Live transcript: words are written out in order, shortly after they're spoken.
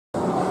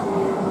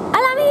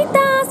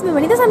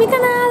bienvenidos a mi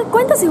canal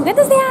Cuentos y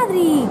Juguetes de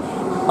Adri.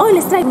 Hoy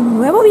les traigo un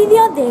nuevo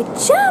video de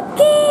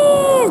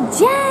Shopkins.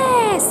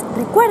 ¡Yes!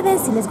 Recuerden,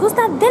 si les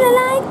gusta, denle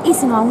like y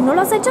si no aún no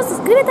lo has hecho,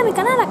 suscríbete a mi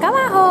canal acá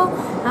abajo.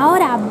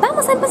 Ahora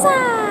vamos a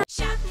empezar.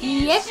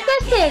 Y este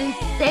es el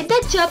set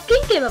de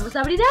Shopkins que vamos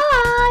a abrir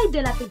hoy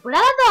de la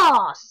temporada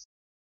 2.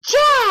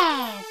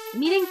 ¡Yes!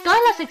 Miren todas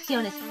las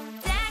secciones: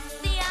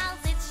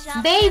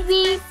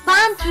 Baby,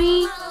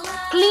 Pantry,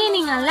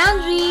 Cleaning and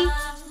Laundry,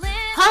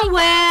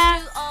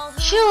 Homeware,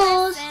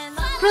 Shoes,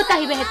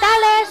 frutas y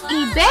vegetales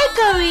y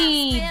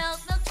bakery.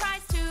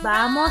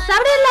 ¡Vamos a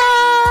abrirla!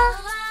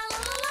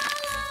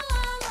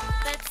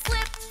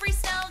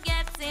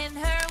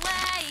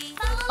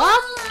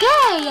 Ok,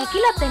 aquí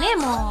lo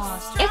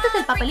tenemos. Este es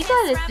el papelito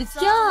de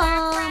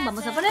descripción.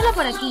 Vamos a ponerlo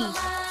por aquí.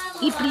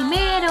 Y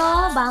primero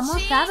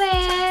vamos a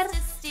ver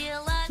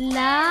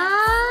las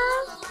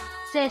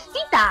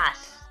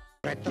cestitas.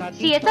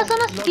 Sí, estas son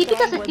las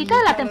típicas cestitas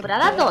de la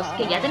temporada 2,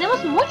 que ya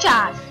tenemos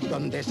muchas.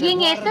 Y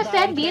en este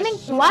set vienen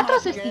 4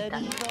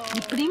 cestitas.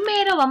 Y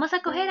primero vamos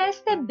a coger a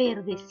este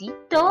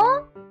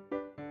verdecito,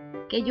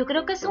 que yo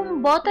creo que es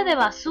un bote de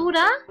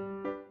basura.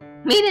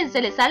 Miren,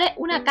 se le sale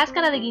una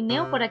cáscara de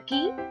guineo por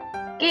aquí.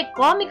 ¡Qué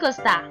cómico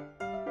está!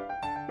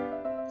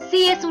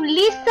 Sí, es un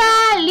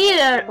Lisa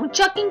Leader, un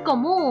shopkin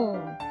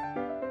común.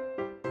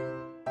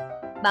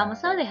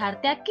 Vamos a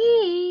dejarte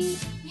aquí.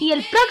 Y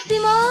el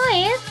próximo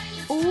es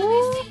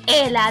un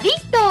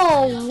heladito.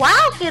 ¡Wow!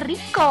 ¡Qué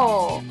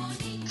rico!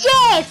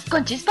 ¡Yes!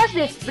 Con chispas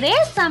de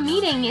fresa.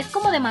 Miren, es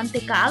como de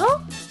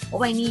mantecado o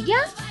vainilla.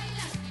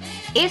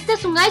 Este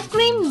es un Ice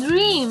Cream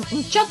Dream,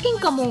 un shopkin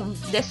común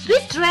de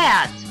Sweet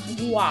Treat.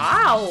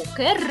 ¡Wow!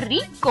 ¡Qué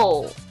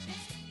rico!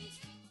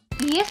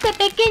 Y este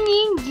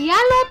pequeñín ya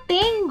lo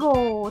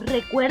tengo.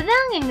 ¿Recuerdan?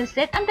 En el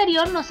set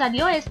anterior nos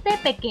salió este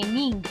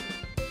pequeñín.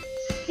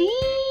 Sí,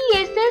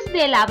 este es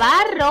de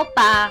lavar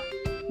ropa,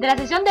 de la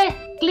sección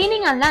de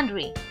Cleaning and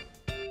Laundry.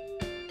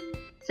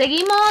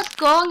 Seguimos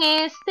con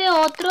este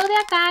otro de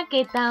acá,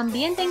 que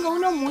también tengo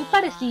uno muy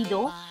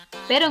parecido,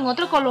 pero en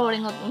otro color,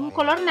 en un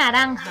color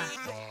naranja.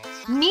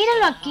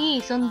 Mírenlo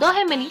aquí, son 2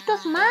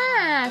 gemelitos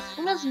más,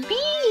 unos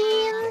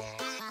beans.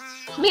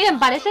 Miren,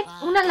 parecen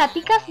unas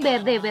laticas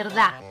de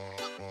verdad.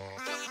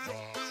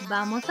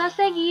 Vamos a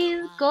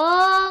seguir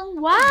con...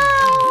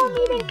 ¡Wow!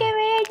 ¡Miren qué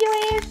bello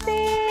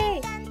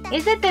este!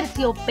 Es de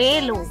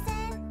terciopelo.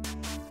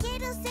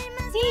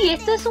 Sí,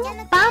 esto es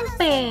un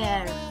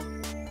pamper,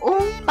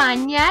 un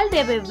pañal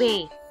de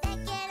bebé.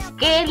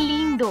 ¡Qué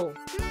lindo!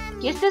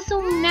 Y este es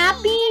un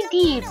nappy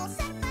dip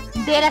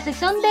de la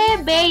sección de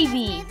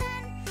baby,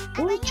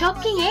 un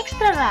shopkin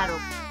extra raro.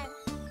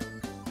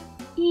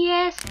 Y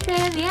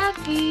este de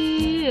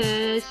aquí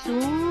es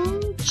un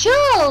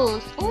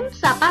shoes, un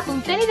zapato,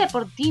 un tenis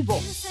deportivo.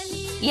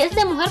 Y es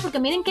de mujer porque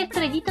miren qué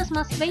estrellitas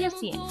más bellas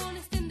tiene.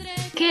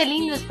 ¡Qué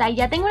lindo está! Y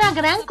ya tengo una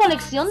gran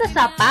colección de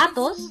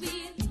zapatos.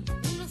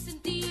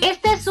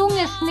 Este es un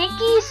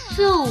Snaky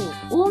Shoe,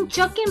 un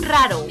shopkin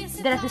raro,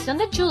 de la sección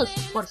de shoes,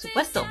 por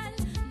supuesto.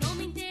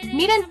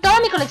 Miren toda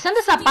mi colección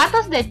de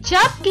zapatos de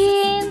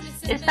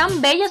Shopkins. Están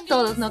bellos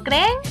todos, ¿no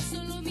creen?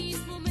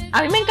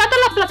 A mí me encantan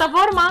las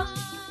plataformas.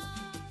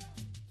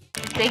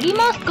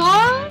 Seguimos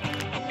con...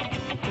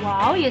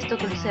 ¡Wow! ¿Y esto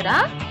qué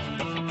será?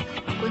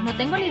 Pues no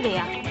tengo ni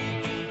idea.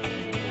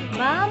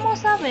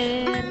 Vamos a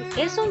ver.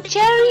 Es un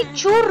cherry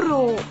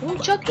churro, un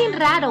shopkin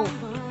raro.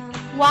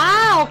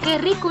 ¡Wow! ¡Qué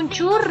rico un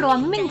churro! A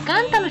mí me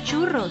encantan los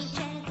churros.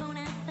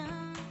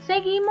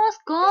 Seguimos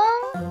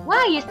con...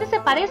 ¡Wow! Y este se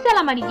parece al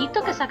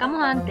amarillito que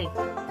sacamos antes.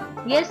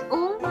 Y es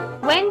un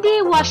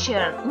Wendy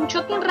Washer, un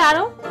shopkin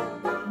raro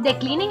de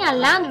Cleaning and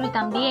Laundry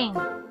también.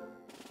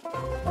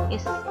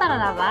 Es para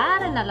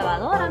lavar en la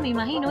lavadora, me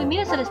imagino. Y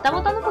miren, se le está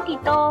botando un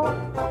poquito.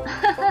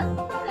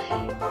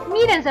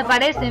 Miren, se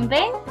parecen,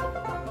 ¿ven?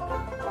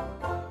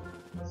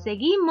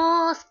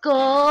 Seguimos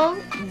con...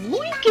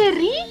 ¡Uy, qué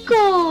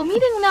rico!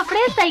 Miren, una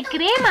fresa y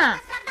crema.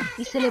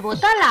 Y se le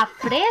bota la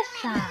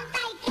fresa.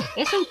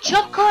 Es un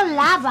choco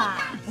lava,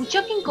 un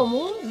shopkin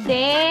común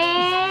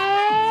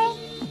de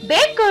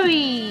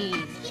bakery.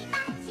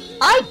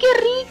 ¡Ay, qué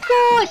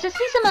rico! Ese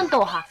sí se me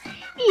antoja.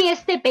 Y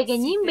este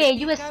pequeñín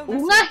bello es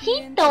un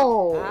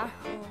ajito.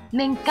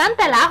 Me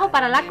encanta el ajo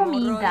para la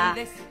comida.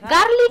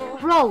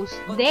 Garlic Rose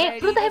de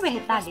frutas y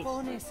vegetales.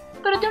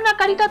 Pero tiene una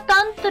carita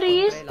tan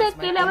triste.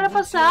 ¿Qué le habrá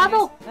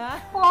pasado?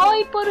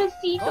 ¡Ay,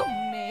 pobrecito!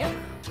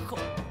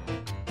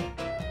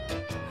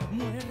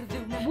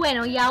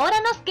 Bueno, y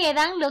ahora nos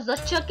quedan los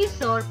 2 Shopkins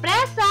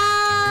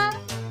sorpresa.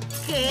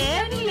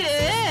 ¡Qué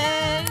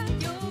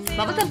bien!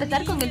 Vamos a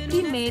empezar con el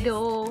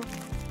primero.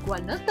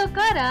 ¿Cuál nos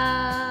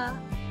tocará?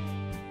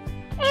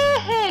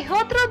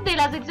 Otro de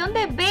la sección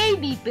de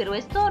baby, pero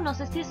esto no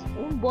sé si es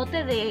un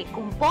bote de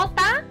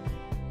compota.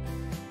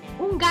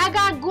 Un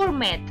Gaga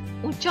Gourmet,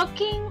 un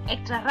shopkin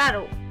extra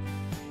raro.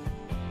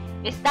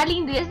 Está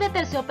lindo y es de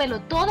terciopelo.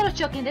 Todos los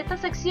shopkins de esta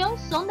sección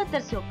son de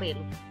terciopelo.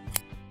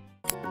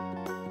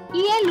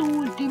 Y el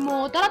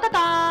último,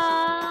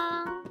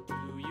 ¡taratata!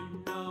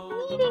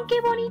 Miren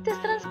qué bonito,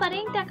 es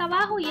transparente acá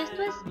abajo y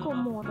esto es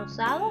como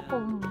rosado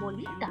con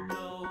bolitas.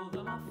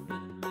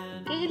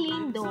 qué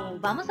lindo.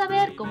 Vamos a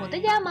ver cómo te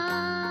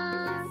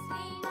llamas.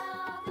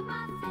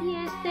 Y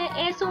este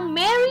es un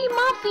Mary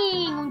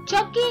Muffin, un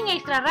shopkin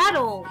extra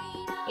raro.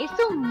 Es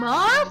un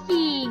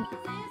muffin.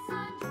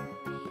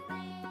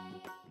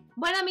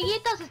 Bueno,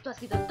 amiguitos, esto ha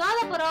sido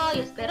todo por hoy.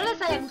 Espero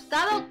les haya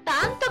gustado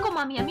tanto como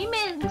a mí. A mí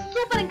me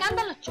súper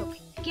encantan los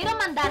shopkins. Quiero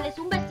mandarles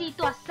un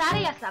besito a Sara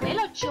y a Isabel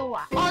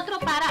Ochoa. Otro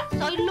para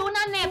Soy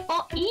Luna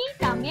Nepo y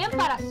también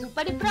para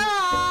Super y Pro.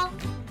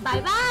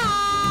 Bye bye.